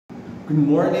Good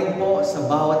morning po sa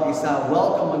bawat isa.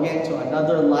 Welcome again to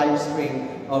another live stream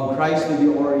of Christ to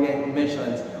the Orient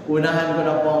Missions. Unahan ko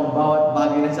na po ang bawat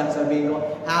bagay na sasabihin ko.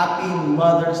 Happy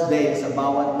Mother's Day sa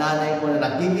bawat nanay po na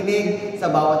nakikinig,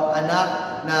 sa bawat anak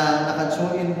na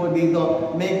nakatune in po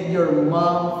dito. Make your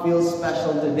mom feel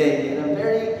special today in a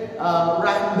very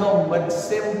random but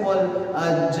simple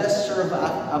gesture of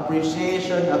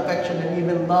appreciation, affection, and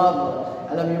even love.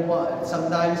 Alam niyo po,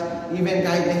 sometimes, even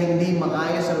kahit na hindi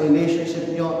maayos ang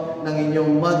relationship niyo ng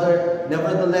inyong mother,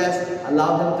 nevertheless,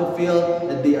 allow them to feel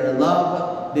that they are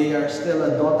loved, they are still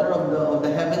a daughter of the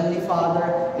Heavenly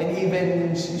Father, and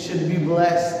even she should be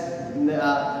blessed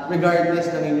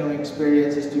regardless ng inyong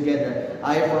experiences together.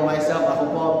 I, for myself, ako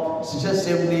po, it's just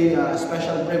simply a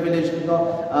special privilege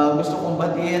ko. Gusto kong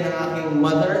batiin ang aking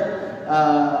mother.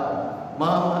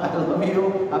 Mom, I love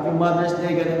you. Happy Mother's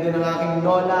Day. Ganun din ang aking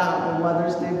lola. Happy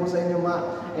Mother's Day po sa inyo, ma.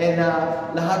 And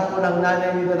lahat po ng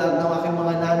nanay dito, lahat ng aking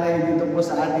mga nanay dito po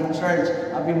sa ating church,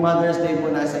 Happy Mother's Day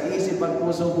po. Nasa isip at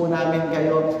puso po namin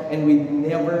kayo. And we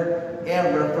never,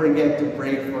 ever forget to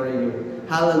pray for you.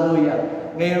 Hallelujah.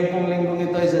 Ngayon pong linggong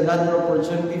ito is another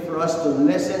opportunity for us to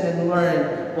listen and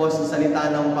learn po sa salita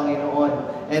ng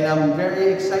Panginoon. And I'm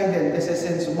very excited. This is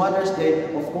since Mother's Day.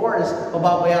 Of course,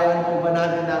 pababayaan po ba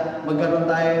natin na magkaroon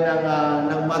tayo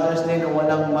ng Mother's Day na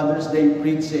walang Mother's Day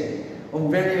preaching? I'm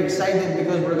very excited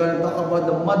because we're going to talk about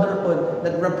the motherhood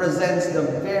that represents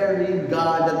the very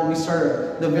God that we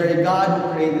serve, the very God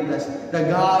who created us, the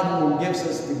God who gives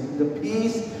us the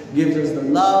peace, gives us the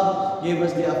love, gives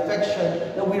us the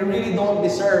affection that we really don't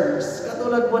deserve.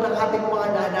 Katulad po ng ating mga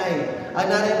nanay.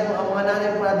 Ang mga nanay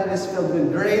po natin is filled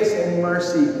with grace and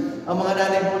mercy. Ang mga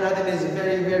nanay po natin is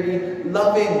very, very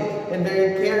loving and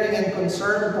very caring and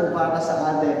concerned po para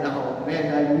sa atin. Ako,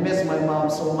 man, I miss my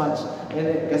mom so much.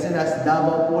 And kasi nasa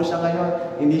Davao po siya ngayon,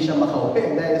 hindi siya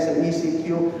makauwi dahil sa ECQ.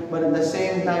 But at the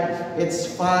same time, it's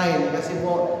fine. Kasi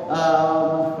po,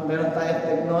 meron tayong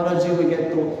technology, we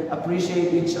get to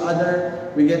appreciate each other.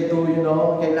 We get to,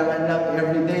 kailangan lang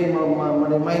everyday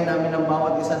ma-remind namin ng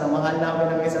bawat isa na mahal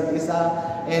namin ang isa't isa.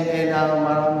 And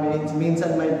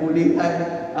minsan may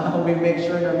kulitan. We make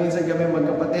sure na minsan kami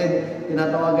magkapatid,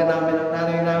 tinatawagan namin ang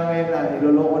nanay namin,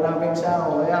 niloloko namin siya,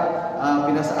 o kaya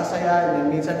pinasasaya,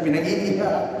 and minsan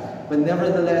pinaiiyak. But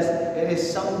nevertheless, it is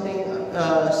something,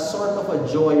 sort of a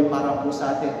joy para po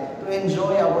sa atin to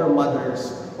enjoy our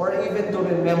mothers, or even to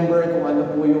remember kung ano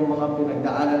po yung mga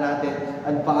pinagdaanan natin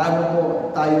at paano po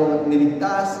tayo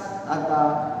niligtas at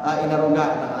inaruga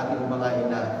ng ating mga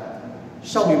ina.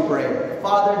 Shall we pray?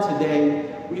 Father, today,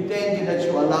 we thank you that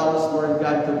you allow us, Lord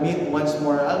God, to meet once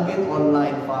more, albeit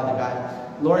online, Father God.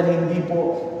 Lord, hindi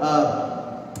po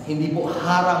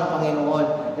harang,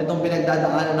 Panginoon, itong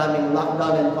pinagdadaanan naming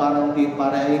lockdown and quarantine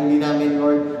para hindi namin,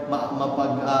 Lord,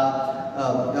 mapag-aralan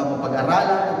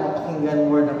at mapakinggan,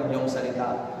 Lord, ang inyong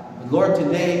salita. But Lord,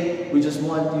 today, we just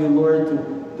want you, Lord,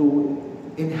 to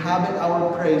inhabit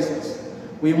our praises.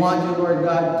 We want you, Lord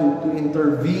God, to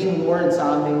intervene, Lord,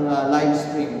 sa aming live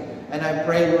stream. And I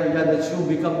pray, Lord God, that you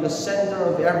become the center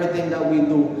of everything that we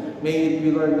do. May it be,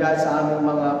 Lord God, sa aming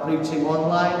mga preaching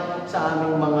online, sa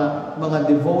aming mga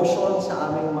devotion,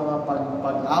 sa aming mga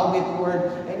pag-awit, Lord,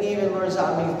 and even, Lord,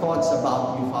 sa aming thoughts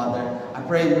about you, Father. I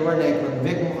pray, Lord, na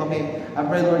i-convict mo kami. I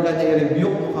pray, Lord God, na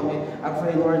i-rebuke mo kami. I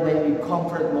pray, Lord, na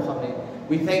i-comfort mo kami.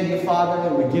 We thank you, Father,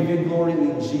 and we give you glory.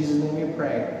 In Jesus' name we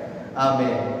pray.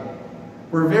 Amen.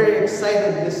 We're very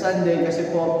excited this Sunday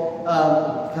kasi po,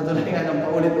 katulad nga ng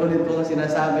paulit-ulit ko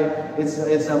sinasabi,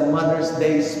 it's a Mother's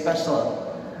Day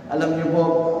special. Alam niyo po,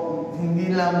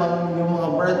 hindi lamang yung mga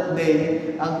birthday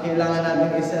ang kailangan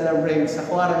natin i-celebrate sa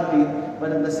quarantine,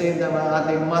 but at the same time, ang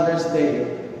ating Mother's Day.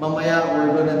 Mamaya,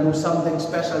 we're gonna do something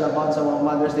special about sa mga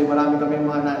Mother's Day. Marami kami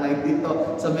mga nanay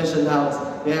dito sa Mission House.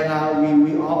 Kaya nga,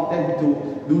 we opted to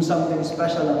do something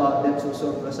special about them. So,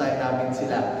 surprisein namin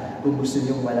sila kung gusto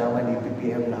nyo malaman,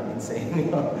 i-PPM namin sa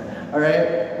inyo.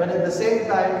 Alright? But at the same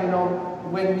time,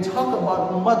 when we talk about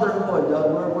motherhood,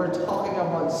 we're talking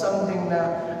about something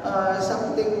na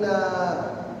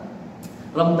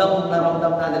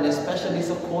ramdam natin, especially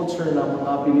sa culture ng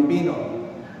mga Pilipino.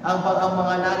 Ang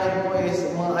mga nanay po is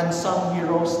mga unsung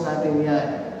heroes natin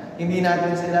yan. Hindi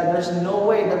natin sila, there's no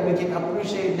way that we can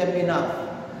appreciate them enough.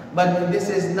 But this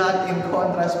is not in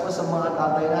contrast po sa mga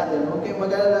tatay natin. Okay,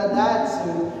 mag-alala dads,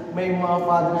 may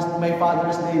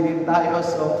Father's Day din tayo.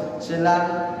 So, sila,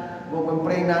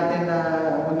 pray natin na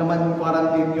huwag naman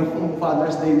quarantine yung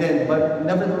Father's Day din. But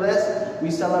nevertheless, we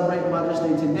celebrate Mother's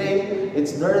Day today.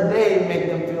 It's their day,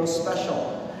 make them feel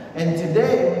special. And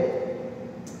today,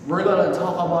 we're going to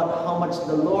talk about how much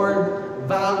the Lord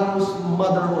values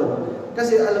motherhood.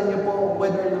 Kasi alam niyo po,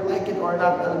 whether you like it or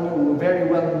not, alam niyo,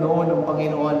 very well known ng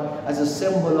Panginoon as a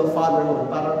symbol of fatherhood.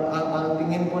 Parang ang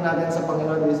tingin po natin sa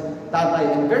Panginoon is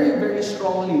tatay. And very, very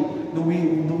strongly do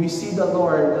we see the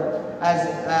Lord as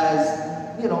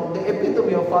the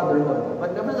epitome of fatherhood.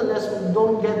 But nevertheless,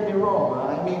 don't get me wrong.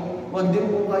 I mean, wag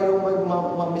din po kayo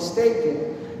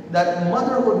ma-mistake that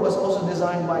motherhood was also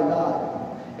designed by God.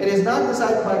 It is not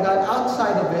designed by God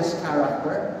outside of His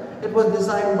character. It was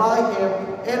designed by Him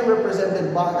and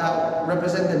represented by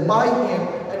Him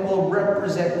and will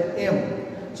represent Him.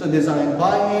 So designed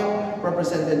by Him,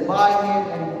 represented by Him,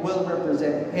 and will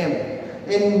represent Him.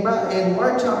 In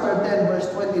Mark chapter 10, verse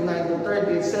 29 to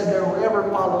 30, it says there, whoever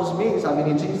follows me, sabi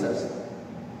ni Jesus.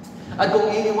 At kung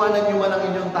iiwanan niyo man ang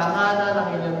inyong tahanan, ang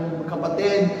inyong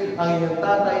kapatid, ang inyong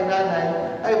tatay, nanay,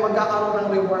 ay magkakaroon ng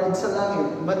reward sa langit.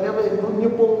 But never, huwag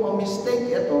niyo pong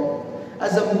ma-mistake ito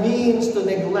as a means to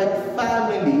neglect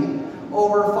family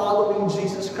over following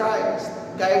Jesus Christ.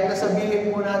 Kahit nasabihin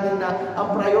po natin na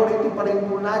ang priority pa rin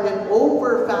po natin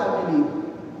over family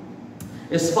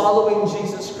is following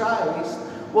Jesus Christ,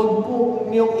 huwag po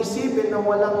niyong isipin na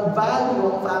walang value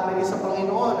ang family sa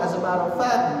Panginoon. As a matter of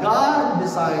fact, God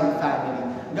designed family.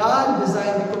 God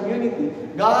designed the community.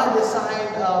 God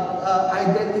designed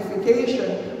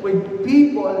identification with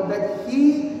people that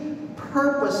He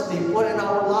purposely put in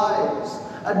our lives.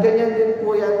 At ganyan din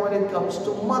po yan when it comes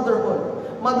to motherhood.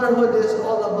 Motherhood is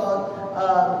all about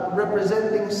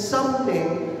representing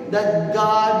something that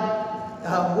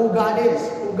who God is.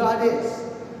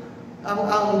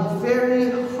 Ang very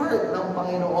heart ng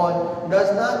Panginoon does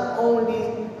not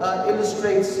only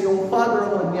illustrates yung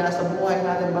fatherhood niya sa buhay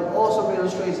natin, but also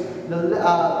illustrates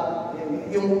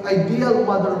yung ideal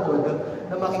motherhood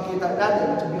na makikita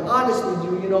natin. To be honest with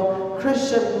you,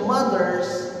 Christian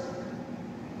mothers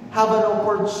have an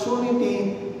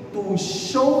opportunity to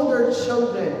show their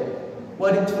children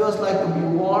what it feels like to be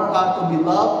to be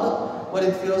loved, what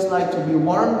it feels like to be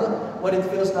warmed, what it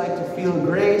feels like to feel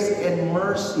grace and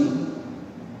mercy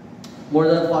more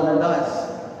than Father does.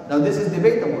 Now, this is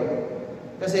debatable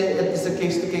kasi it is a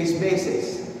case-to-case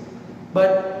basis.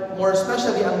 But more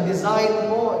especially, ang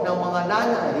design po ng mga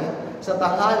nanay sa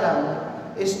tahanan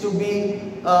is to be,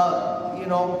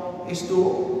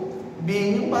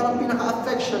 yung parang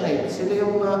pinaka-affectionate.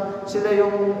 Sila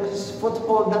yung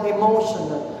foothold ng emotion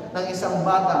ng isang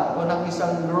bata o ng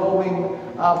isang growing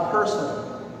person.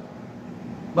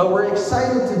 But we're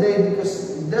excited today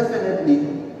because definitely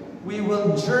we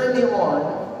will journey on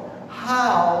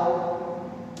how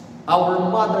our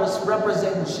mothers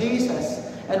represent Jesus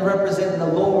and represent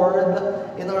the Lord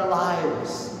in our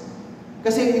lives.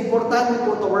 Kasi importante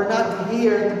po ito, we're not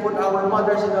here to put our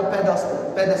mothers in a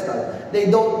pedestal.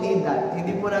 They don't need that.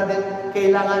 Hindi po natin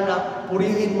kailangan na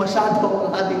purihin masyado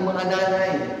ang ating mga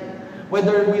nanay.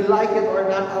 Whether we like it or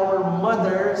not, our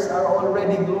mothers are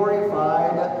already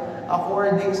glorified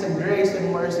according sa grace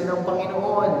and mercy ng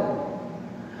Panginoon.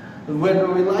 Whether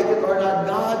we like it or not,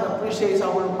 God appreciates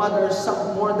our mothers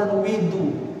more than we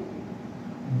do.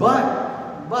 But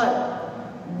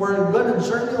we're gonna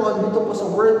journey on dito po sa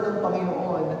word ng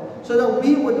Panginoon so that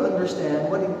we would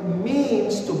understand what it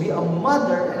means to be a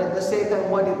mother and at the same time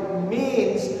what it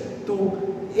means to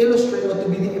illustrate or to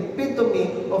be the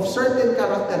epitome of certain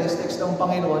characteristics ng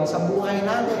Panginoon sa buhay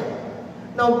natin.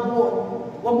 Now,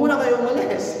 wag muna kayong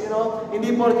malis,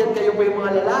 Hindi porket kayo po yung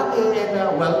mga lalaki and,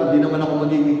 hindi naman ako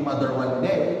magiging mother one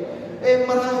day. Hindi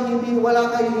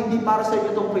para sa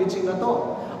inyo itong preaching na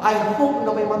to. I hope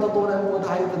na may matutunan po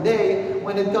tayo today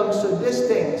when it comes to these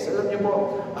things. Alam niyo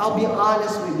po, I'll be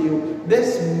honest with you,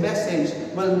 this message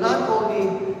will not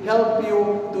only help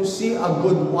you to see a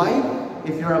good wife,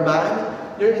 if you're a man,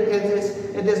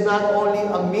 it is not only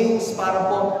a means para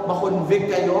po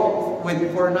makonvict kayo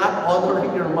for not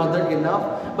honoring your mother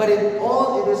enough, but it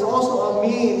is also a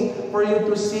means for you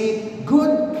to see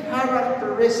good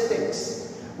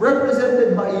characteristics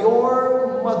represented by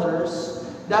your mothers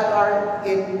that are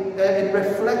in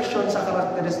reflection sa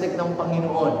karakteristik ng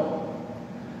Panginoon.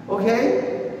 Okay?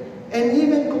 And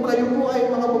even kung kayo po ay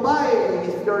mga babae,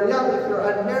 if you're young, if you're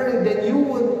unmarried, then you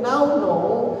would now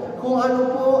know kung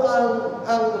ano po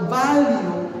ang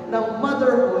value ng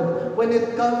motherhood when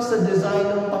it comes sa design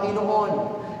ng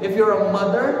Panginoon. If you're a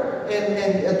mother, and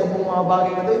ito pong mga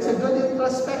bagay na ito, it's a good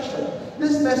introspection.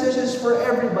 This message is for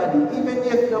everybody. Even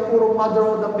if na puro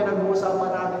motherhood ang pinag-uusapan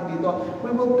natin dito, we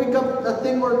will pick up a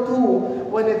thing or two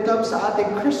when it comes sa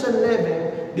ating Christian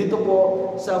living dito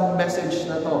po sa message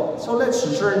na to. So let's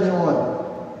journey on.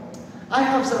 I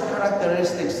have some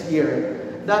characteristics here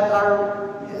that are,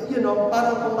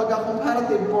 parang kumbaga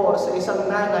comparative po sa isang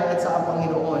nanay at sa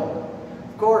Panginoon.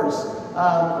 Of course,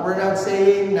 we're not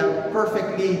saying na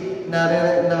perfectly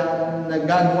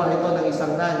nagagawa ito ng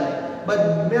isang nanay,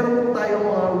 but meron tayong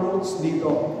mga roots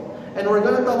dito. And we're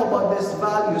going to talk about these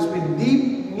values with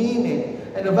deep meaning,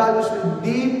 and the values with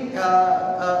deep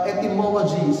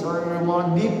etymologies or more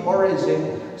deep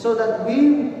origin, so that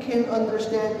we can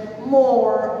understand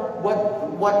more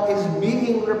what is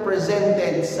being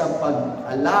represented sa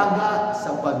pag-alaga,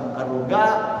 sa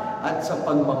pag-aruga, at sa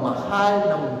pagmamahal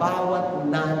ng bawat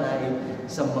nanay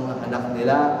sa mga anak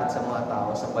nila at sa mga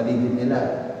tao sa paligid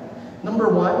nila.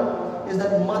 Number one is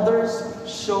that mothers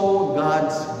show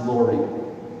God's glory.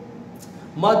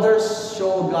 Mothers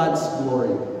show God's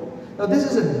glory. Now, this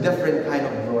is a different kind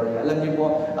of glory. Alam niyo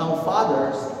po, ang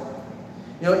fathers,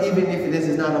 even if this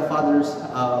is not a Father's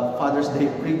Day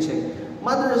preaching,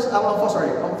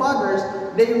 ang fathers,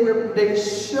 they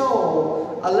show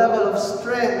a level of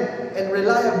strength and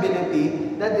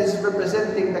reliability that is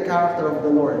representing the character of the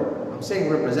Lord. I'm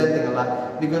saying representing a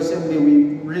lot because simply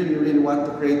we really, really want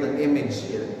to create an image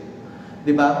here.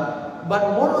 Diba?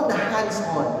 But more on the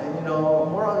hands-on,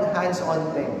 more on hands-on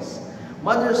things.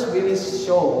 Mothers really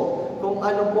show kung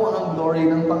ano po ang glory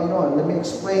ng Panginoon. Let me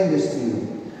explain this to you.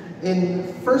 In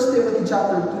 1 Timothy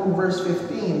chapter 2, verse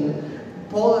 15,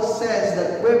 Paul says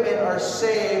that women are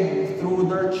saved through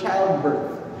their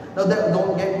childbirth. Now,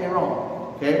 don't get me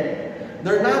wrong, okay?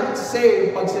 They're not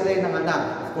saved pag sila'y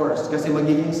nanganak, of course, kasi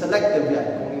magiging selective yan.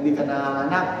 Kung hindi ka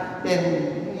nanganak, then,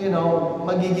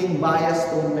 magiging biased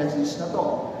tong message na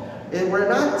to. And we're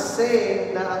not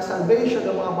saying na ang salvation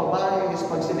ng mga babae is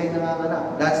pag sila'y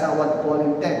nanganganak. That's not what Paul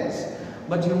intends.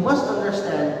 But you must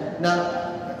understand na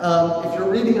if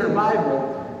you're reading your Bible,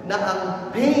 na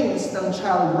ang pains ng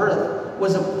childbirth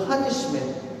was a punishment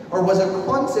or was a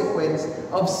consequence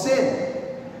of sin.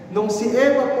 Nung si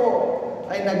Eva po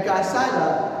ay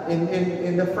nagkasala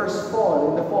in the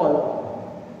fall,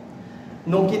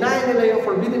 nung kinain nila yung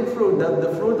forbidden fruit,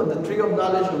 the fruit of the tree of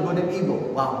knowledge of good and evil.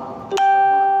 Wow.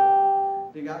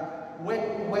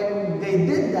 When they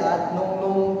did that,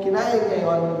 nung kinain niya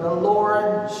yun, the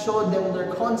Lord showed them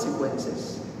their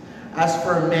consequences. As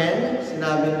for men,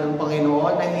 sinabi ng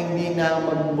Panginoon na hindi na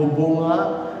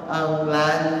magbubunga ang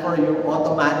land for you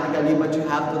automatically, but you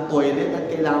have to toil it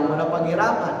at kailangan mo na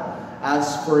paghirapan.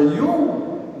 As for you,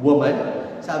 woman,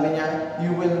 sabi niya,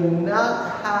 you will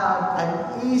not have an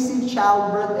easy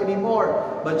childbirth anymore,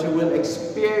 but you will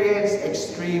experience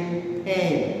extreme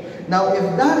pain. Now, if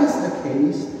that is the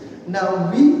case, now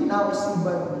we see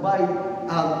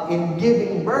in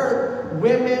giving birth,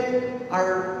 women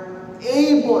are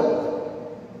able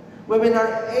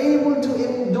to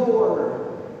endure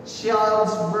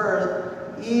child's birth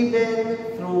even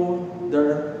through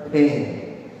their pain.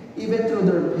 Even through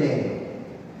their pain.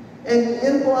 And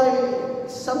yun po ay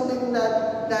something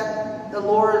that the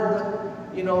Lord,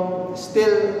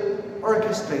 still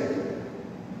orchestrated.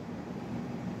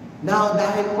 Now,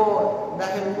 dahil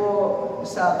po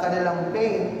sa kanilang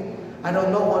pain, I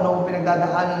don't know kung anong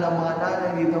pinagdadaanan ng mga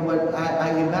nanay dito, but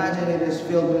I imagine it is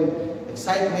filled with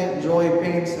excitement, joy,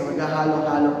 pains na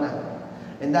maghahalo-halo na.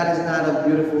 And that is not a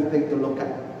beautiful thing to look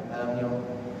at. Alam niyo?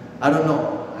 I don't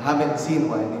know. I haven't seen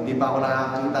one. Hindi pa ako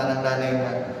nakakita ng nanay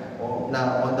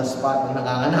na on the spot na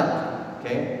nanganganak.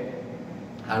 Okay?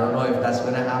 I don't know if that's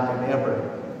gonna happen ever.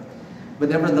 But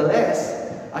nevertheless,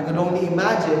 I could only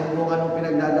imagine kung anong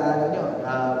pinagdadaanan nyo.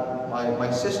 My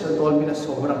sister told me na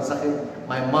sobrang sakit.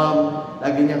 My mom,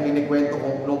 lagi niyang kinikwento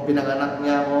kung nung pinanganak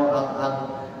niya ako,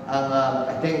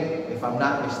 I think, if I'm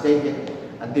not mistaken,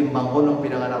 ang timbang ko nung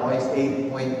pinanganak ko is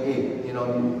 8.8.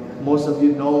 Most of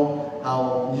you know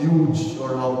how huge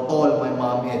or how tall my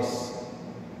mom is.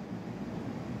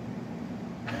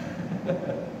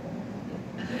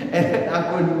 And I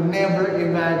could never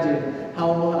imagine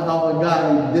how a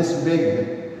guy this big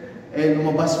and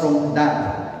lumabas from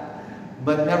that.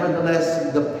 But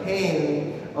nevertheless, the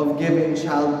pain of giving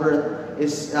childbirth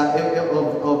is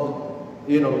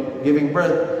giving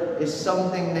birth is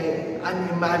something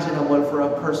unimaginable for a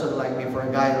person like me, for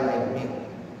a guy like me.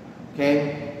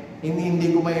 Okay?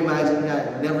 Hindi ko ma-imagine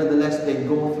nga. Nevertheless, they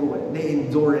go through it. They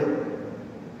endure it.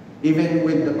 Even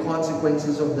with the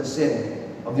consequences of the sin,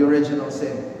 of the original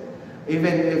sin.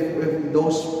 Even if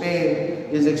those pain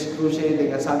is excruciating.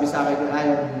 At sabi sa akin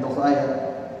ni Dr. Ayan,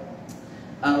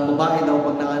 ang babae daw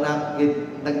pag nanganak, it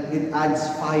adds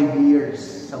 5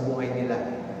 years sa buhay nila.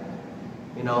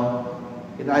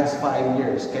 It adds 5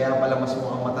 years. Kaya pala mas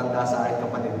mukhang matanda sa akin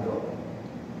kapatid ko.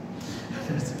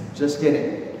 Just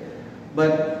kidding.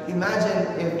 But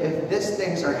imagine if these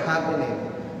things are happening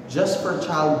just for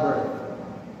childbirth,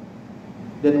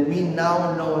 then we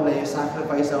now know na yung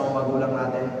sacrifice ng magulang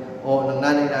natin o ng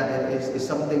nanay natin is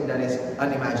something that is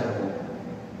unimaginable.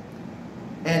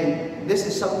 And this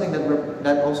is something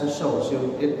that also shows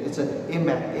you, it's an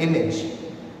image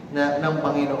ng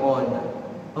Panginoon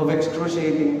of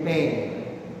excruciating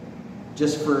pain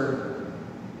just for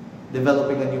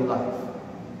developing a new life.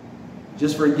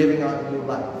 Just for giving out a new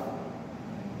life.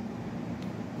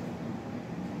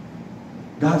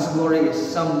 God's glory is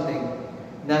something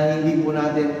na hindi po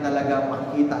natin talaga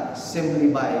makikita simply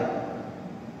by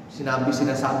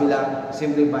sinasabi lang,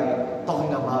 simply by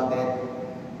talking about it.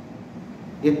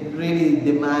 It really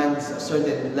demands a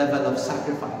certain level of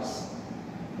sacrifice.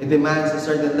 It demands a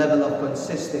certain level of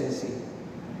consistency,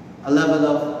 a level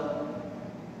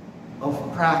of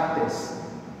practice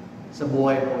sa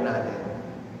buhay po natin.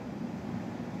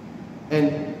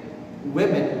 And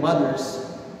women, mothers,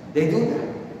 they do that.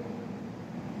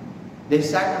 They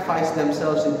sacrifice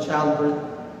themselves in childbirth.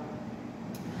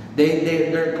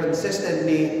 They're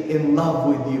consistently in love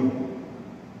with you.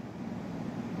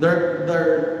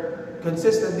 They're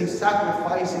consistently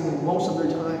sacrificing most of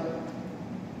their time,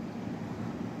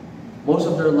 most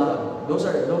of their love. Those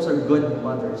are good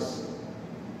mothers.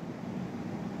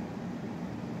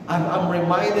 I'm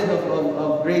reminded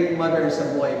of great mothers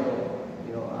sa buhay ko.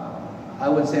 I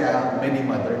would say I have many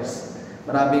mothers.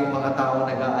 Maraming mga tao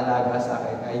nag-aalaga sa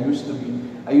akin. I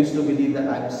used to believe that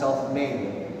I'm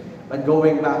self-made. But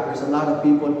going back, there's a lot of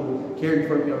people who cared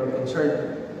for me or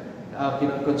concerned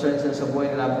sila sa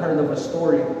buhay nila. I've heard of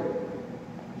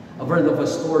a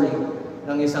story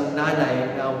ng isang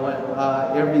nanay na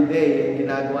every day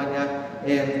ginagawa niya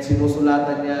and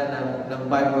sinusulatan niya ng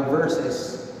Bible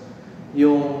verses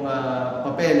yung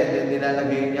papel and then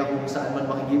nilalagay niya kung saan man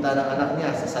makikita ng anak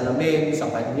niya, sa salamin,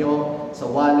 sa panyo, sa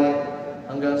wallet,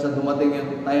 hanggang sa dumating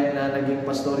yung time na naging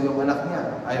pastor yung anak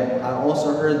niya. I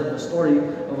also heard of a story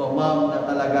of a mom na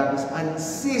talaga is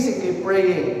unceasingly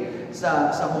praying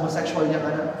sa homosexual niyang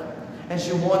anak. And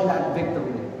she won that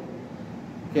victory.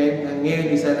 Okay? And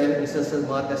ngayon, isa sa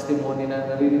mga testimony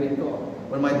na naririnig ko.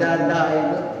 When my dad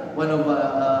died, one of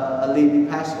a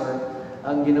lady pastor,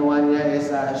 ang ginawa niya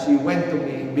is she went to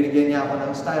me, binigyan niya ako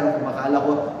ng styrofoam. Akala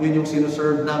ko yun yung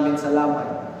sinuserve namin sa lamay.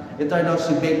 It turned out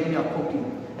she baked me a cookie.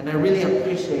 And I really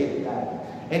appreciate that.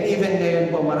 And even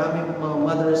ngayon po, maraming mga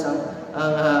mothers ang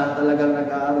talagang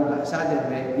nag-aaruga sa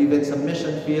atin. Even sa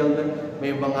mission field,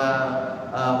 may mga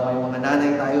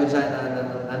nanay tayo dyan na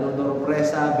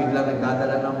nanonoropresa, biglang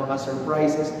nagdadala ng mga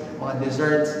surprises, mga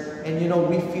desserts. And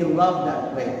we feel love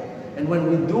that way. And when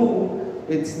we do,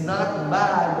 it's not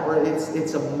bad or it's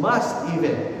a must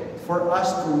even for us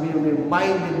to be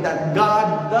reminded that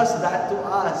God does that to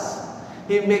us.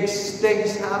 He makes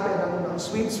things happen. Ang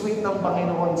sweet-sweet ng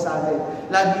Panginoon sa atin.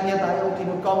 Lagi niya tayong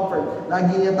kinu-comfort.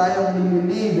 Lagi niya tayong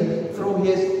nililid through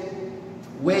His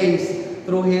ways,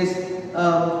 through His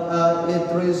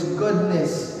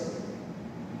goodness.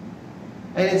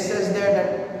 And it says there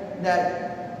that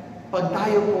pag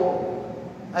tayo po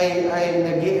ay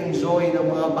nag-i-enjoy ng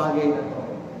mga bagay na to,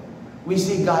 we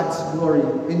see God's glory.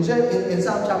 In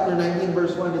Psalm chapter 19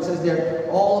 verse 1, it says there,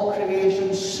 all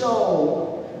creation show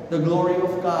the glory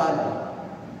of God.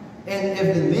 And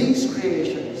if these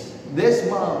creations, these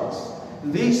moms,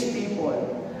 these people,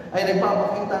 ay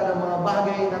nagpapakita ng mga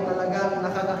bagay na talagang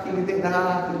nakakakilig,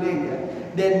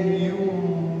 then you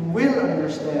will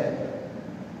understand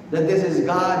that this is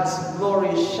God's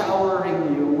glory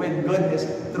showering you with goodness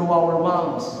through our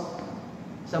moms.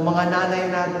 Sa mga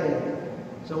nanay natin,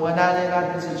 sa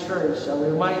church,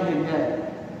 I'm reminded nga,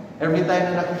 every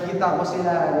time na nakikita ko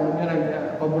sila,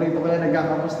 paborito ko yan,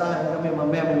 nagkakamustahan kami,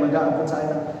 mamaya may mag-aabot sa akin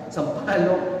ng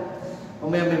sampalok,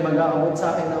 mamaya may mag-aabot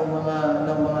sa akin ng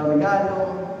mga regalo,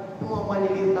 yung mga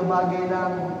maliliit na bagay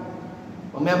lang,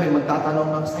 mamaya may magtatanong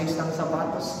ng size ng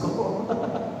sapatos ko.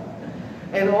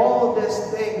 And all these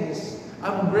things,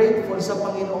 I'm grateful sa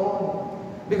Panginoon.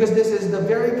 Because this is the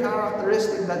very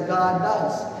characteristic that God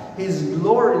does. His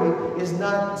glory is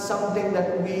not something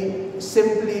that we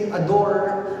simply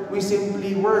adore, we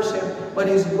simply worship, but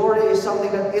His glory is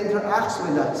something that interacts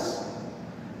with us.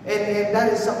 And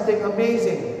that is something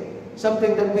amazing.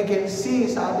 Something that we can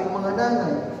see sa ating mga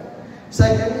nanay.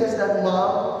 Second is that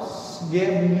moms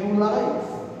give new life.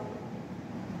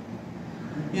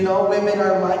 Women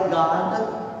are like God.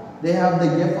 They have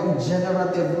the gift of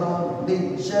generative love.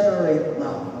 They generate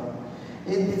love.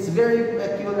 It's very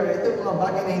peculiar. Ito yung mga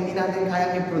bagay na hindi natin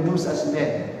kayang i-produce as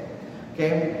men.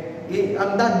 Okay?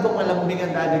 Ang dad ko, malambing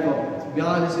ang daddy ko. To be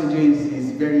honest with you,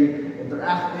 he's very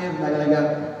interactive.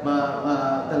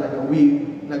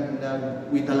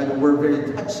 We talaga we're very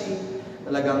touchy.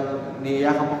 Talagang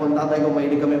niyayakap ako ng tatay ko,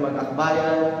 mahilig kami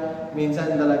mag-akbayan.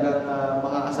 Minsan talagang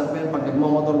mga kasarpen, pag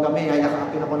nagmamotor kami,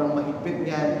 yayakapin ako ng mahigpit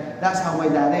niyan. That's how my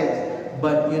dad is.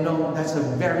 But you know, that's a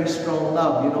very strong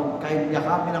love. You know, kahit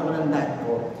yakapin ako ng dad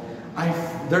ko,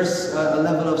 there's a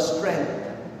level of strength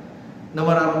na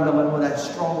mararamdaman mo, that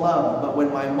strong love. But when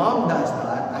my mom does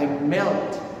that, I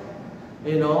melt.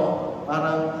 You know,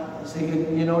 parang,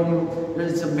 you know,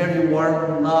 there's a very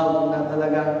warm love na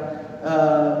talaga,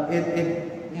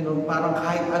 you know, parang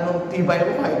kahit anong tibay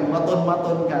mo, kahit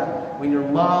maton-maton ka, when your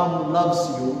mom loves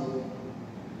you,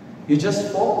 you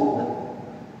just fold.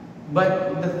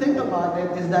 But the thing about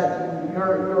it is that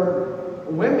your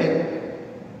women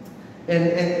and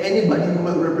anybody who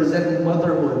will represent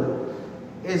motherhood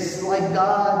is like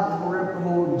God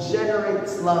who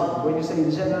generates love. When you say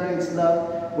generates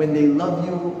love, when they love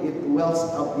you, it wells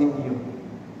up in you.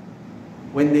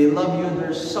 When they love you,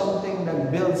 there's something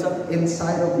that builds up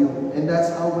inside of you, and that's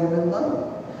how women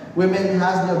love. Women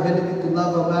has the ability to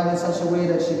love a man in such a way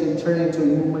that she can turn into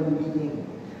a human being.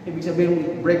 Ibig sabihin,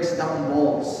 it breaks down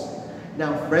walls.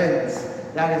 Now, friends,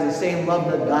 that is the same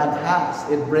love that God has.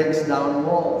 It breaks down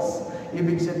walls.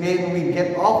 Ibig sabihin, we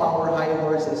get off our high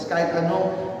horses. Kahit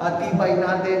anong tibay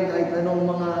natin, kahit anong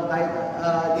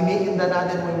iniinda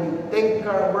natin, when we think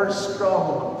we're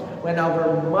strong, when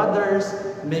our mothers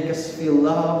make us feel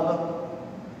love,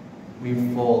 we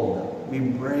fold, we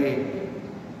break.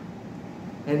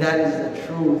 And that is the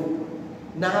truth.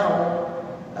 Now,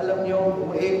 alam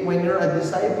nyo, when you're a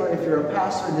disciple, if you're a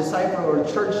pastor, disciple, or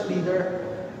church leader,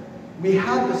 we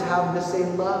have to have the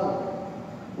same love.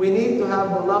 We need to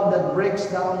have the love that breaks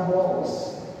down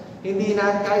walls. Hindi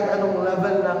na kahit anong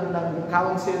level ng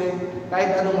counseling,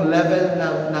 kahit anong level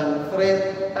ng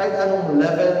threat, kahit anong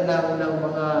level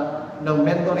ng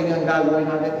mentoring ang gagawin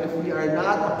natin. If we are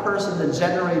not a person that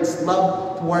generates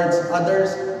love towards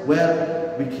others, well,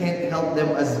 we can't help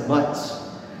them as much.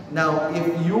 Now, if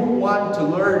you want to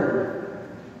learn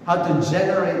how to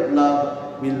generate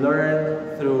love, we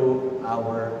learn through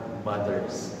our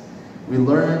mothers. We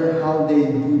learn how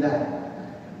they do that.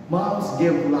 Moms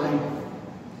give life,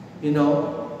 you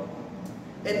know.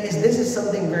 And this is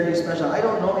something very special. I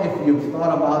don't know if you've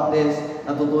thought about this,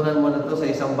 natutunan mo na to sa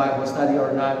isang Bible study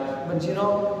or not, but you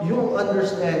know, you'll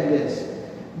understand this,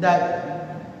 that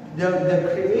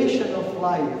the creation of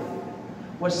life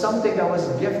was something that was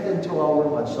gifted to our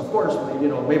mothers. Of course, you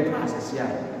know, may process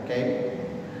yan, okay?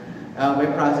 May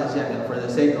process yan, and for the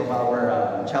sake of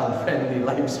our child-friendly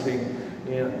live stream,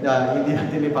 you know, hindi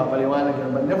natin ipapaliwanag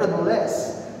yan. But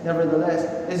nevertheless,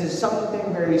 this is something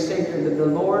very sacred that the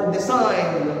Lord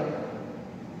designed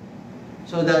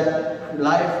so that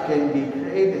life can be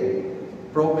created.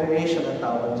 Procreation ang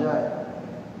tawag dyan.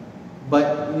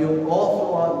 But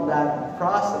all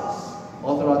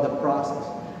throughout the process,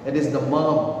 it is the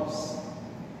moms.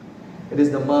 It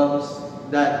is the moms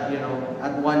that, you know,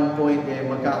 at one point,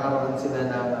 magkakaroon sila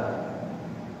ng,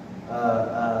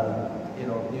 you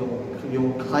know,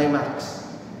 yung climax,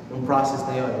 yung process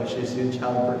na yun, which is yung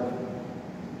childbirth.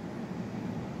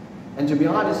 And to be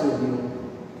honest with you,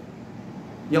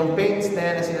 yung pains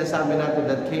na yan na sinasabi natin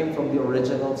that came from the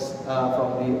original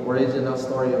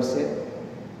story of sin,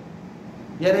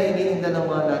 yan ay iniinda ng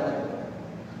mga natin.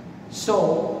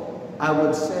 So, I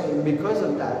would say, because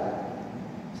of that,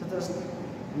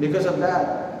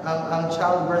 ang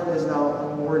childbirth is now,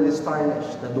 ang word is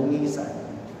tarnished, nadungisan.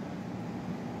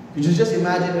 Could you just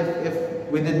imagine if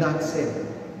we did not sin?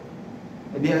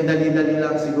 Hindi ang dali-dali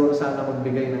lang siguro sana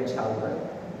magbigay ng childbirth.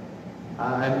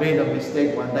 I made a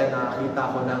mistake one time, nakakita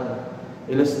ko ng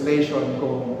illustration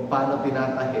kung paano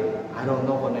tinatahi. I don't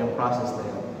know kung ano yung process na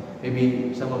yun. Maybe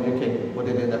some of you can put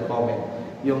it in the comment.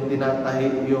 Yung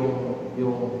tinatahi, yung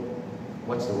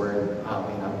what's the word?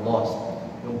 I'm lost.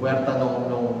 Yung puwerta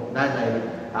nung nanay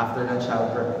after ng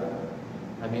childbirth.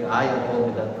 I mean, Aya told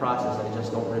me that process. I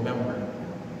just don't remember.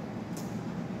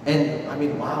 And, I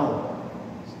mean, wow.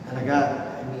 Talaga,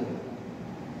 I mean,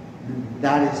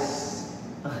 that is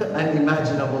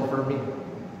unimaginable for me.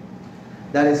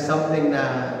 That is something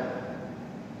that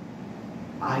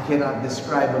I cannot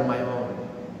describe on my own.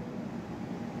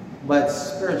 But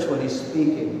spiritually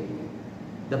speaking,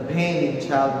 the pain in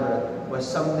childbirth was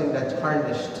something that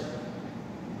tarnished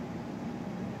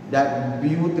that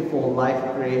beautiful life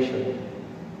creation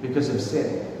because of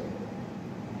sin.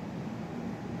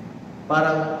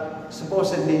 Parang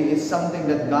supposedly it's something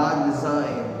that God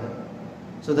designed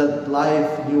so that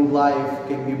new life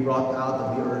can be brought out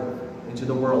of the earth into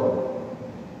the world.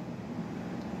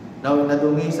 Now,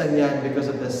 nadungisan yan because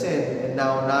of the sin, and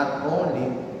now not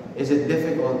only is it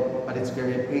difficult, but it's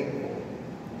very painful.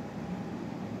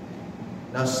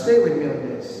 Now stay with me on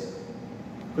this,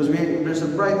 because there's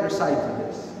a brighter side to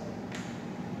this.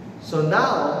 So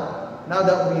now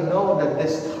that we know that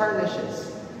this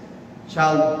tarnishes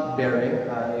childbearing,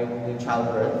 yung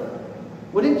childbirth,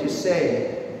 wouldn't you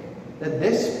say that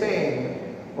this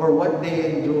pain or what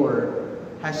they endure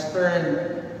has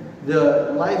turned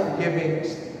the life-giving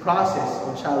process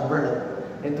of childbirth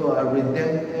into a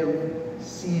redemptive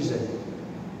season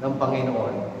ng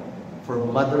Panginoon for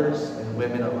mothers and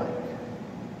women alike?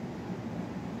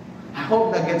 I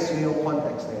hope that gets you yung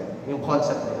context na yan, yung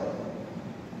concept na yan.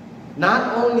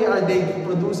 Not only are they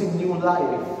producing new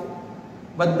life,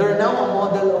 but they're now a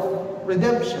model of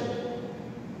redemption.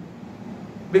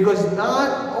 Because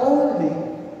not only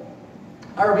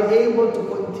are we able to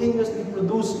continuously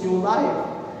produce new life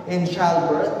in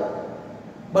childbirth,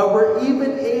 but we're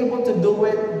even able to do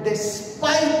it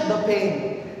despite the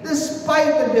pain,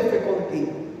 despite the difficulty.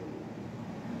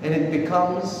 And it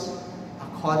becomes a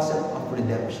concept of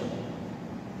redemption.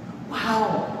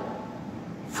 Wow!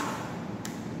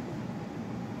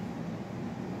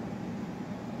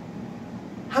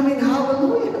 I mean,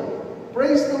 hallelujah!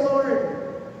 Praise the Lord!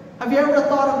 Have you ever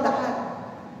thought of that?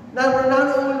 That we're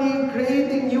not only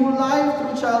creating new life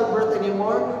through childbirth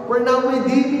anymore, we're now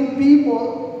redeeming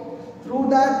people through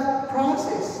that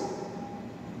process.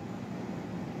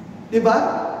 Diba?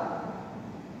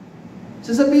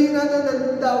 Sasabihin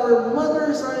natin that our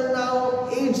mothers are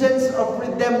now agents of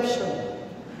redemption.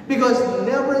 Because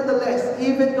nevertheless,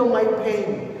 even though my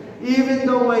pain, even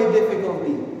though my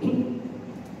difficulty,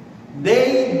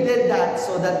 they did that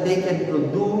so that they can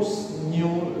produce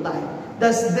new life.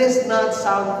 Does this not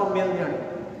sound familiar?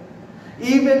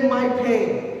 Even my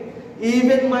pain,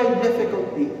 even my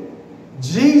difficulty,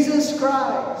 Jesus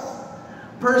Christ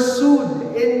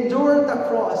pursued, endured the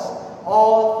cross,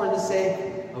 all for the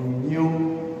sake of new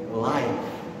life.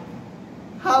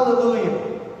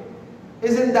 Hallelujah!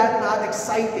 Isn't that not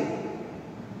exciting?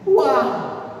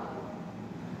 Wow!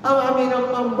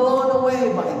 I'm blown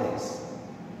away by this.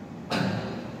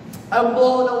 I'm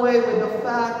blown away with the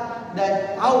fact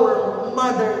that our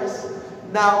mothers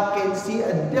now can see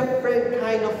a different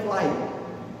kind of life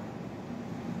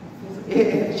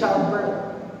in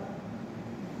childbirth.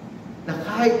 Na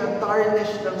kahit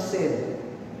na-tarnish ng sin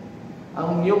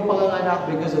ang iyong panganganak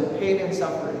because of pain and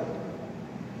suffering,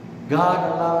 God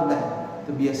allowed that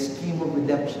to be a scheme of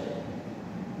redemption,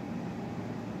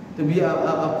 to be a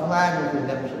plan of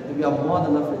redemption, to be a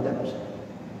model of redemption.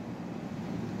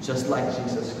 Just like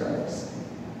Jesus Christ.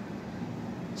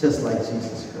 Just like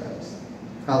Jesus Christ.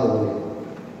 Hallelujah.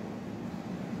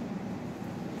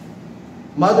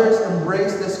 Mothers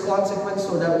embrace this consequence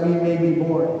so that we may be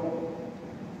born.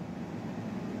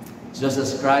 Just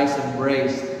as Christ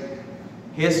embraced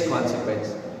His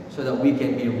consequence so that we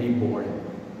can be reborn.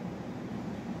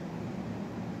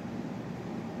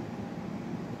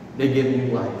 They give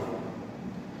new life.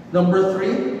 Number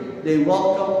 3, they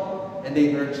welcome and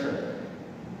they nurture.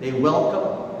 They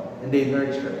welcome and they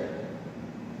nurture.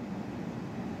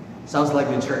 Sounds like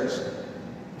the church.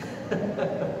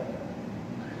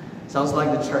 Sounds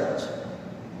like the church.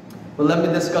 But let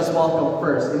me discuss welcome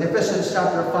first. In Ephesians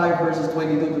chapter 5 verses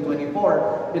 22 to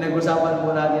 24,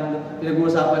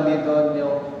 pinag-uusapan dito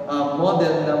yung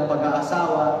model ng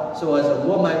pag-aasawa. So as a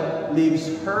woman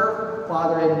leaves her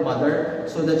father and mother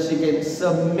so that she can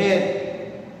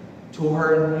submit to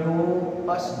her new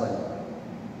husband.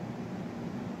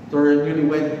 To her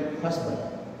newlywed husband.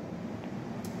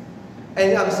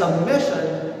 And ang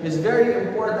submission is very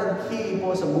important key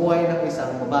po sa buhay ng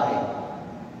isang babae.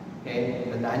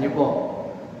 Okay? Tandaan niyo po.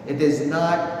 It is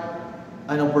not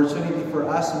an opportunity for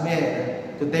us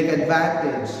men to take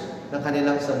advantage ng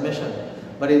kanilang submission.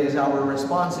 But it is our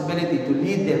responsibility to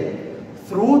lead them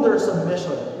through their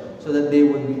submission so that they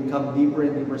would become deeper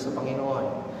and deeper sa Panginoon.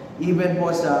 Even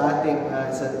po sa ating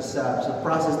sa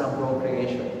process ng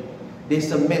procreation. They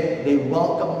submit, they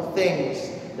welcome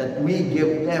things that we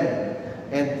give them.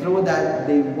 And through that,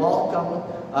 they welcome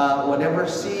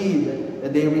whatever seed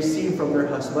that they receive from their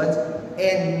husbands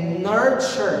and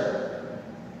nurture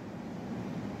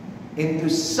into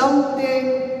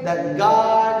something that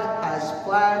God has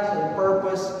planned and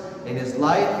purpose in His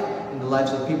life, in the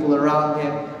lives of people around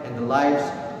Him, and the lives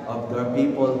of the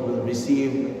people who will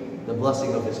receive the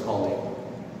blessing of His calling.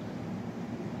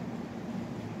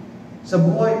 Sa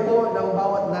buhay po ng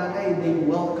bawat nanay, they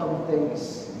welcome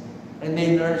things and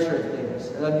they nurture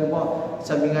things. Alam niyo po,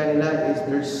 sabi nga nila is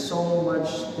there's so much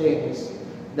things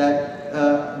that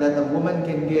that a woman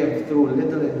can give through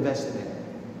little investment.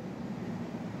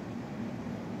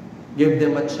 Give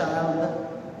them a child,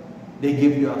 they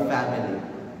give you a family.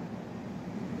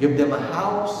 Give them a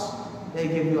house, they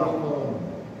give you a home.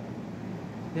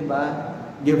 Diba?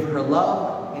 Give her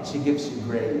love, and she gives you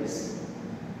grace.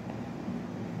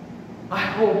 I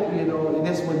hope,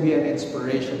 this would be an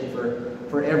inspiration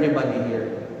for everybody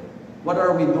here. What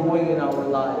are we doing in our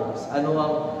lives? Ano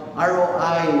ang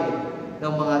ROI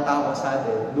ng mga tao sa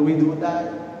atin? Do we do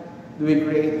that? Do we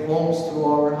create homes through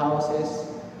our houses?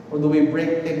 Or do we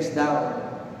break things down?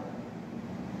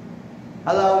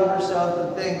 Allow yourself to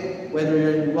think whether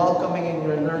you're welcoming and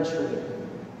you're nurturing.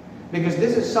 Because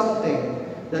this is something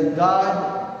that God,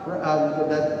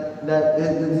 that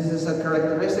this is a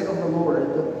characteristic of the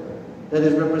Lord that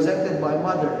is represented by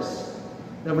mothers.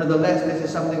 Nevertheless, this is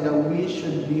something that we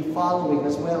should be following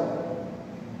as well.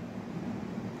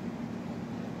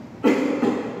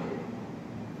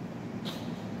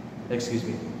 Excuse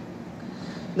me.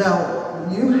 Now,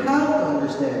 you have to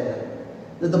understand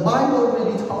that the Bible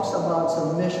really talks about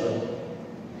submission,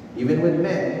 even with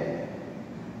men,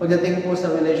 pagdating po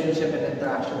sa relationship and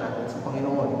interaction natin sa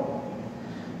Panginoon.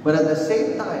 But at the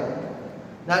same time,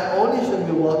 not only should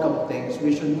we welcome things,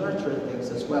 we should nurture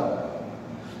things as well.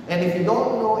 And if you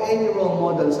don't know any role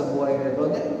models sa buhay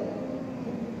nito, then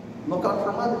look out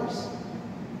for mothers.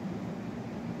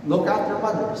 Look after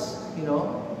mothers,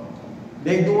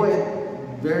 They do it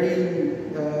very,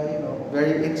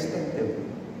 very instinctively.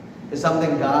 It's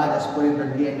something God has put in their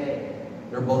DNA.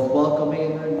 They're both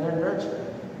welcoming and they're nurturing.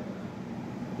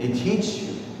 They teach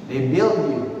you. They build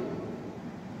you.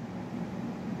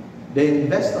 They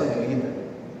invest on you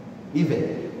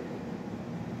even.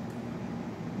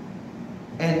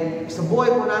 And sa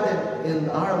buhay po natin, in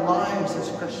our lives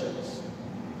as Christians,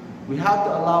 we have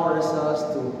to allow ourselves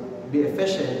to be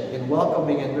efficient in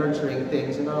welcoming and nurturing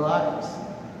things in our lives.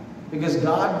 Because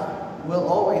God will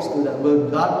always do that.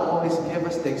 God will always give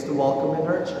us things to welcome and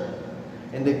nurture.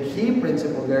 And the key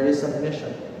principle there is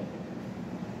submission.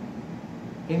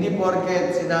 Hindi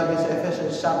porket sinabi sa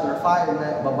Ephesians chapter 5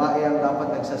 na babae ang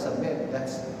dapat nagsasubmit.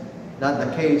 That's not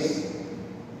the case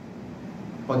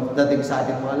pagdating sa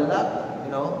ating mga lalaki.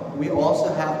 We also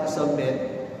have to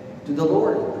submit to the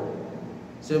Lord.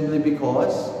 Simply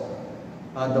because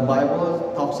the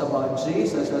Bible talks about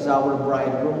Jesus as our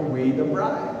bridegroom, we the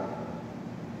bride,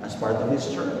 as part of His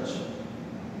church.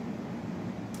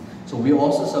 So we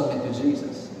also submit to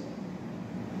Jesus.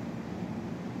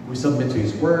 We submit to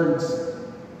His words.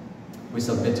 We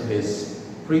submit to His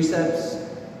precepts.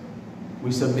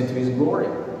 We submit to His glory.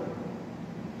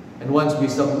 And once we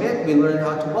submit, we learn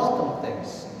how to welcome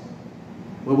things.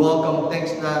 We welcome things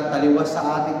na taliwas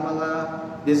sa ating mga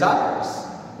desires.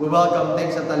 We welcome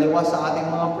things na taliwas sa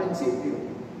ating mga prinsipyo.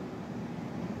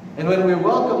 And when we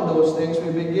welcome those things,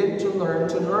 we begin to learn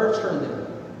to nurture them.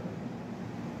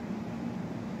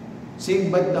 See,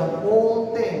 but the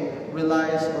whole thing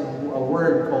relies on a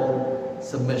word called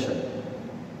submission.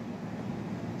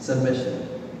 Submission.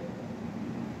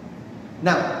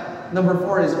 Now, number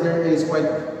 4 is quite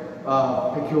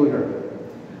peculiar.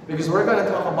 Because we're going to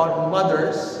talk about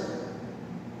mothers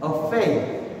of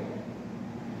faith.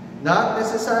 Not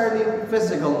necessarily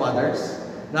physical mothers,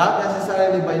 not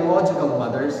necessarily biological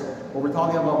mothers, but we're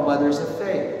talking about mothers of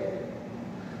faith.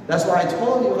 That's why I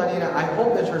told you kanina, I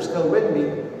hope that you're still with me.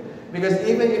 Because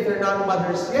even if you're not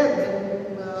mothers yet,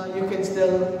 then you can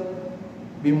still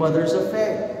be mothers of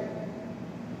faith.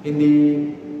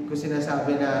 Hindi ko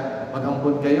sinasabi na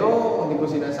mag-ampun kayo, hindi ko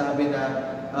sinasabi na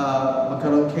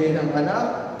magkaroon kayo ng anak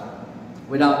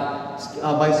without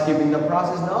by skipping the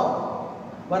process. No.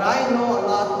 But I know a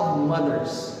lot of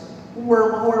mothers who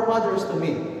are mothers to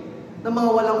me na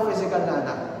mga walang physical na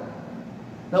anak,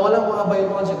 na walang mga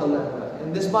biological na anak.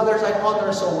 And these mothers I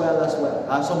honor so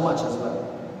much as well.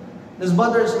 These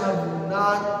mothers have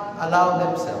not allowed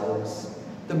themselves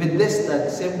to be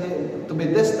distant,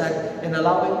 in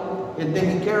allowing and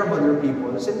taking care of other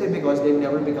people simply because they've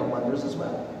never become mothers as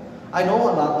well. I know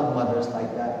a lot of mothers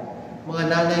like that. Mga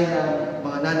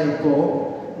nanay ko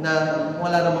na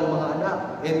wala namang mga anak.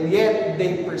 And yet,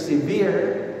 they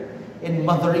persevere in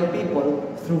mothering people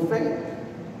through faith.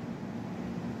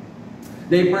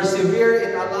 They persevere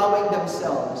in allowing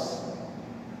themselves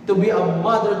to be a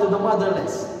mother to the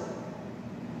motherless.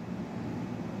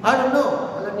 I don't know.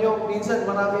 Alam niyo, minsan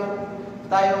marami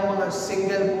tayong mga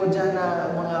single po dyan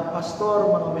na mga pastor,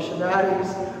 mga missionaries,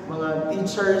 mga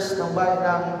teachers ng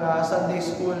Sunday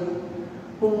school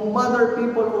who mother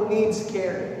people who needs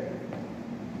care.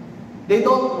 They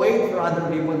don't wait for other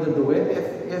people to do it.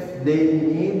 If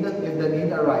the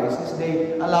need arises,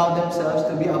 they allow themselves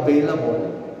to be available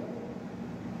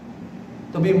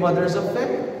to be mothers of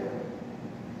faith.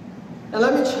 And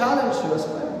let me challenge you as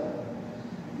well.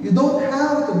 You don't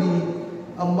have to be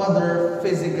a mother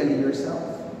physically yourself.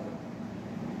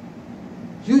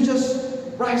 You just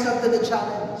rise up to the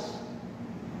challenge.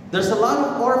 There's a lot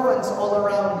of orphans all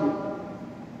around you.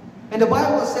 And the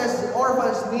Bible says the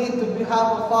orphans need to have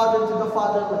a father to the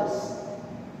fatherless.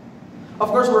 Of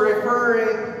course, we're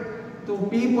referring to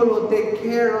people who take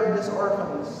care of these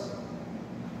orphans.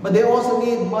 But they also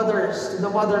need mothers to the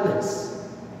motherless.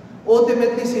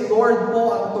 Ultimately, si Lord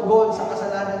po ang tugon sa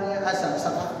kasalanan niya,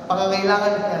 sa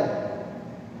pangangailangan niya.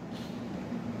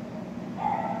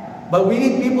 But we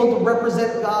need people to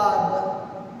represent God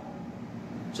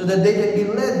so that they can be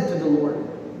led to the Lord.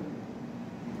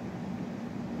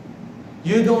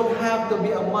 You don't have to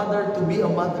be a mother to be a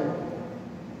mother.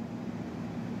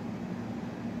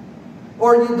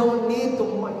 Or you don't need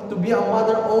to be a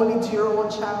mother only to your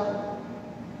own child.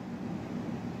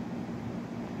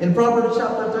 In Proverbs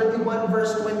chapter 31,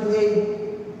 verse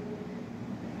 28,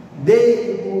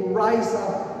 they who rise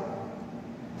up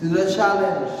to the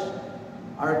challenge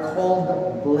are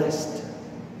called blessed.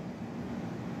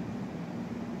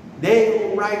 They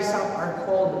who rise up are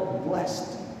called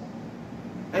blessed.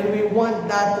 And we want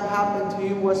that to happen to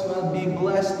you as well. Be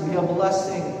blessed, be a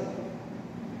blessing.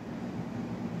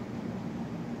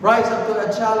 Rise up to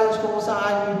the challenge kung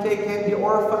saan you take in the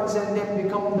orphans and then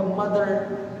become the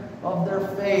mother of their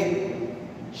faith.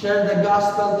 Share the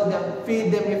gospel to them.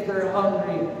 Feed them if they're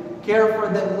hungry. Care for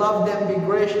them. Love them. Be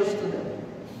gracious to them.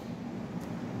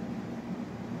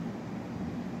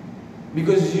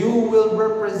 Because you will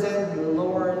represent the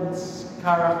Lord's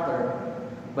character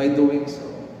by doing so.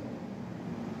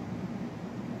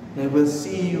 They will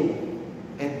see you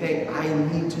and think, I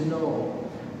need to know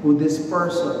who this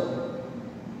person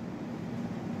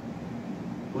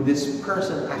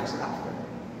acts after,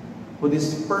 who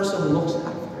this person looks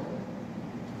after.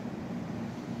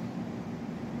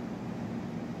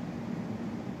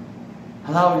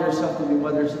 Allow yourself to be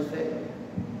mothers of faith.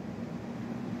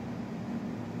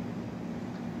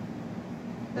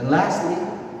 And lastly,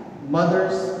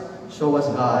 mothers show us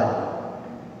God.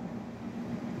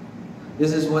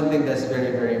 This is one thing that's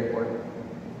very, very important.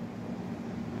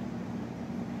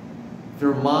 If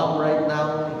you're a mom right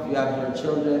now, if you have your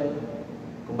children,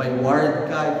 kung may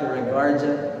ward ka, if you're a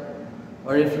guardian,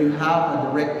 or if you have a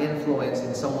direct influence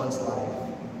in someone's life,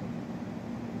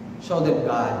 show them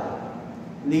God.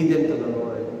 Lead them to the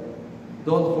Lord.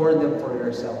 Don't hoard them for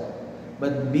yourself,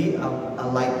 but be a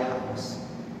lighthouse.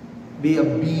 Be a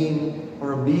beam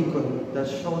or a beacon that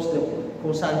shows them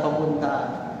kung saan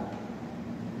papunta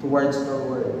towards the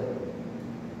Word.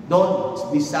 Don't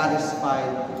be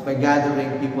satisfied by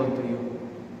gathering people to you.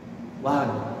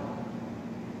 Wag.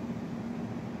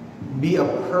 Be a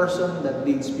person that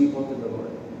leads people to the Lord.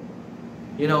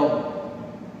 You know,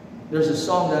 there's a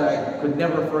song that I could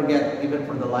never forget even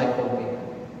for the life of me.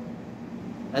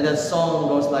 And that song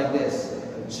goes like this.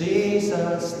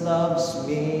 Jesus loves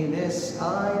me, this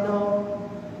I know,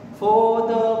 for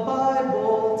the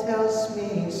Bible tells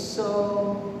me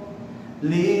so.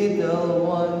 Little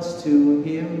ones to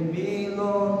Him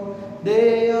belong,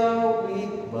 they are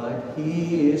weak, but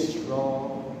He is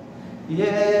strong.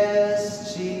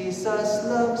 Yes, Jesus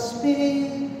loves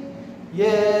me.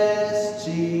 Yes,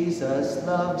 Jesus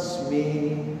loves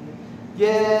me.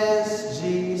 Yes,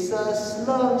 Jesus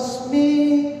loves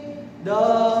me. The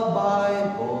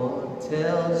Bible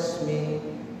tells me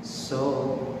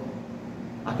so.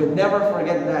 I could never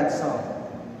forget that song.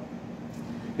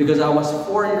 Because I was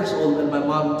 4 years old when my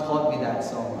mom taught me that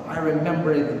song. I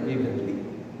remember it vividly.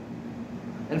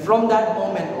 And from that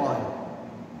moment on,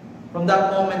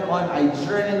 I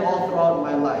journeyed all throughout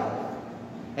my life.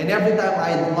 And every time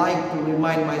I'd like to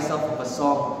remind myself of a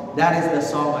song, that is the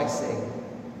song I sing.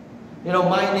 You know,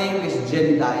 my name is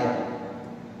Jedediah.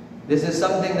 This is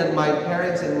something that my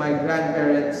parents and my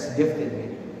grandparents gifted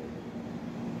me.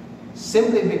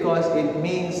 Simply because it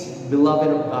means beloved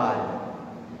of God.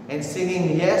 And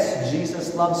singing, Yes,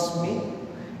 Jesus Loves Me,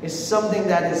 is something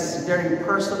that is very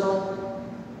personal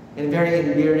and very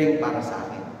endearing para sa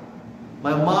akin.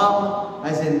 My mom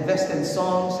has invested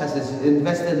songs, has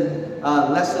invested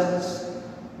lessons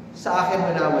sa akin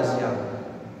when I was young.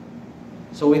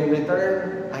 So in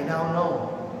return, I now know.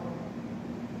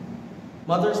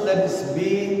 Mothers, let this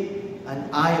be an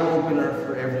eye-opener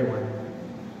for everyone.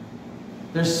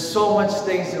 There's so much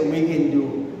things that we can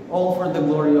do, all for the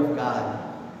glory of God.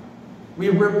 We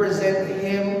represent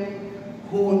Him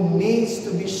who needs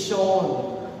to be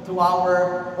shown to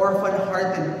our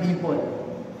orphan-hearted people.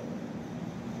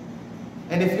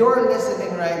 And if you're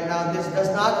listening right now, this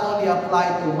does not only apply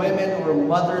to women or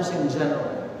mothers in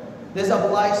general. This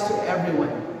applies to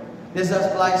everyone. This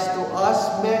applies to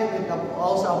us men, it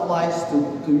also applies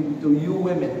to you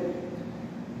women.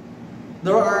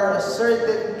 There are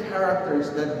certain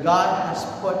characters that God has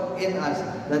put in us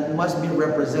that must be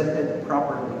represented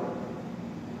properly.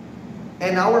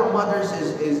 And our mothers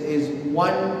is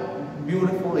one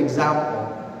beautiful example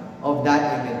of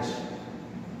that image.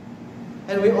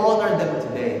 And we honor them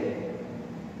today.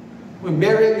 We're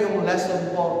bearing yung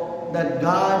lesson po that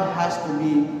God has to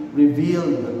be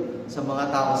revealed sa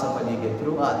mga tao sa paligid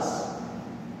through us.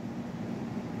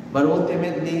 But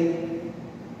ultimately,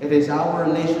 it is our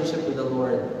relationship with the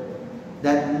Lord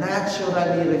that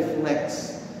naturally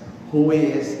reflects who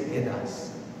He is in us.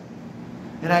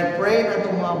 And I pray na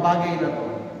itong mga bagay na to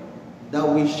that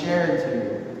we shared to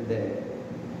you today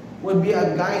would be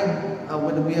a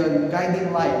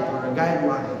guiding light or a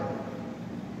guideline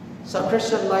sa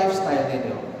Christian lifestyle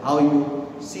ninyo. How you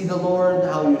see the Lord,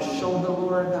 how you show the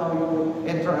Lord, how you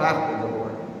interact with the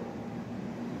Lord.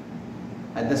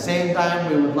 At the same time,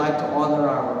 we would like to honor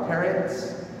our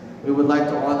parents. We would like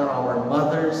to honor our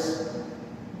mothers.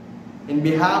 In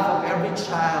behalf of every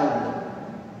child,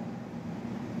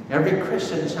 every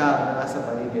Christian child na nasa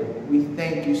paligid, we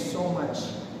thank you so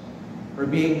much for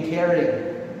being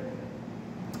caring,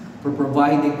 for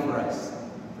providing for us,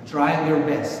 for trying your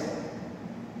best,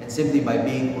 and simply by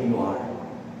being who you are.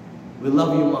 We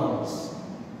love you, moms.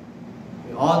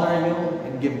 We honor you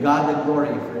and give God the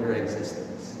glory for your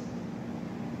existence.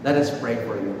 Let us pray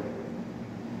for you.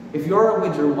 If you're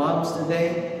with your moms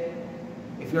today,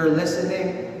 if you're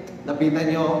listening, lapitan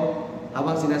nyo,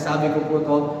 habang sinasabi ko po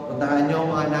ito, puntahan nyo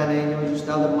mga nanay nyo, just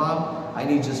tell them, Mom, I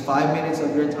need just 5 minutes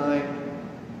of your time.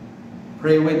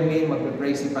 Pray with me,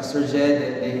 magpipray si Pastor Jed,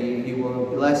 and he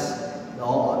will bless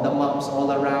the moms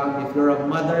all around. If you're a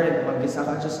mother and mag-isa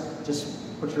ka, just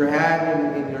put your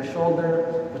hand in your shoulder,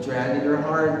 put your hand in your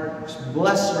heart, just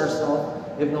bless yourself.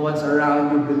 If no one's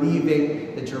around you,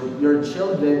 believing that your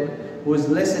children who is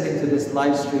listening to this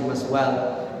live stream as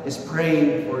well is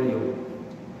praying for you.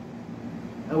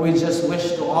 And we just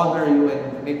wish to honor you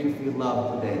and make you feel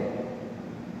loved today.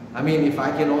 I mean, if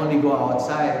I can only go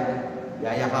outside,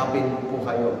 yayakapin po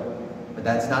kayo. But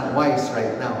that's not wise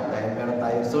right now dahil meron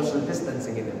tayong social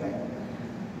distancing in effect.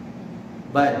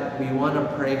 But we want to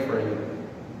pray for you.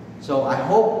 So I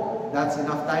hope that's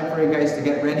enough time for you guys to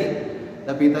get ready.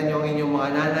 Lapitan nyo ang inyong mga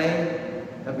nanay,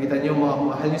 lapitan nyo mga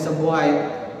mahal nyo sa buhay,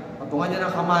 patungan nyo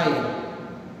ng kamay,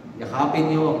 yakapin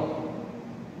nyo,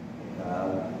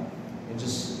 and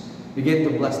just begin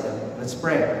to bless them. Let's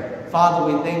pray.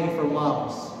 Father, we thank you for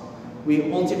moms.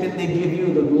 We ultimately give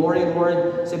you the glory,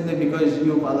 Lord, simply because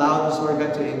you've allowed us, Lord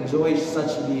God, to enjoy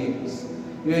such beings.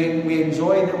 We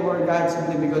enjoy them, Lord God,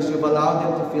 simply because you've allowed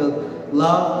them to feel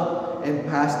love and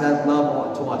pass that love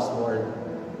on to us, Lord.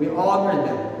 We honor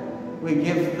them. We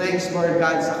give thanks, Lord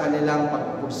God, sa kanilang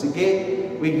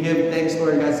pagpursige. We give thanks,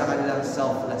 Lord God, sa kanilang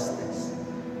selflessness.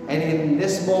 And in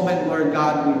this moment, Lord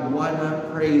God, we want to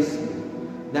praise you.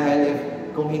 Dahil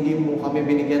kung hindi mo kami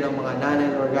binigyan ng mga nanay,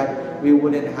 Lord God, we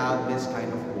wouldn't have this kind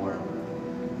of warmth.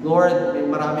 Lord, may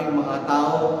maraming mga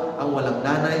tao ang walang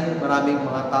nanay, maraming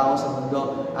mga tao sa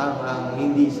mundo ang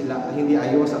hindi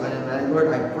ayos ang kanilang nanay.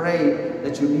 Lord, I pray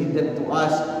that you lead them to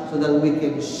us so that we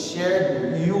can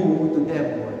share you to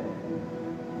them, Lord.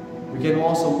 We can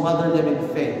also mother them in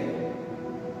faith.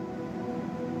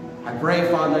 I pray,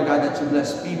 Father God, that you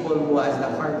bless people who has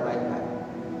the heart like that.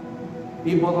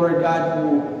 People, Lord God,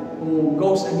 who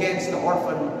goes against the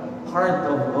orphan heart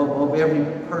of every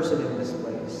person in this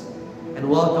place. And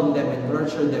welcome them and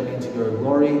nurture them into your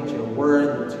glory, into your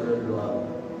word, into your love.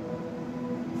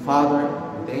 Father,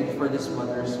 we thank you for these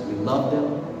mothers. We love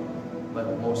them,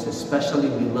 but most especially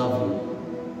we love you.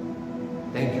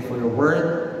 Thank you for your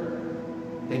word.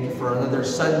 Thank you for another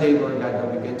Sunday, Lord God, that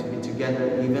we get to be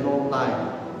together even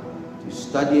online to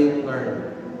study and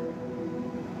learn,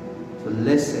 to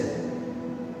listen,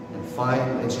 and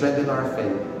find and strengthen our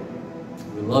faith.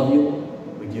 We love you.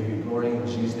 We give you glory. In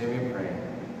Jesus' name we pray.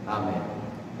 Amen.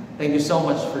 Thank you so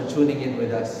much for tuning in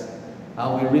with us.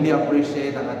 We really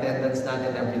appreciate ang attendance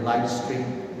natin every live stream.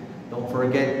 Don't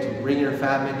forget to bring your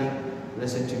family,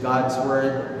 listen to God's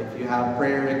Word. If you have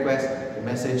prayer requests,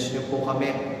 message nyo po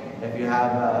kami. If you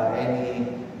have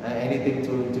anything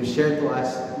to share to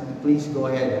us, please go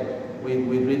ahead. We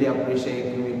really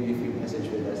appreciate you if you message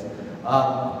with us.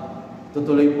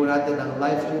 Tutuloy po natin ang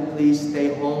live stream. Please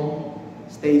stay home,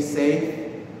 stay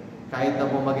safe. Kahit na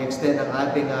po mag-extend ang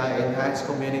ating enhanced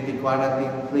community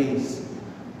quarantine, please,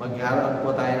 magharoon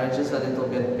po tayo ng just a little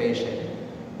bit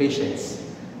patience.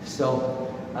 So,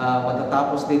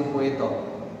 matatapos din po ito.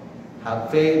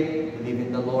 Have faith, believe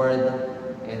in the Lord,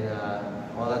 and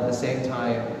all at the same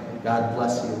time, God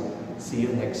bless you. See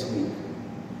you next week.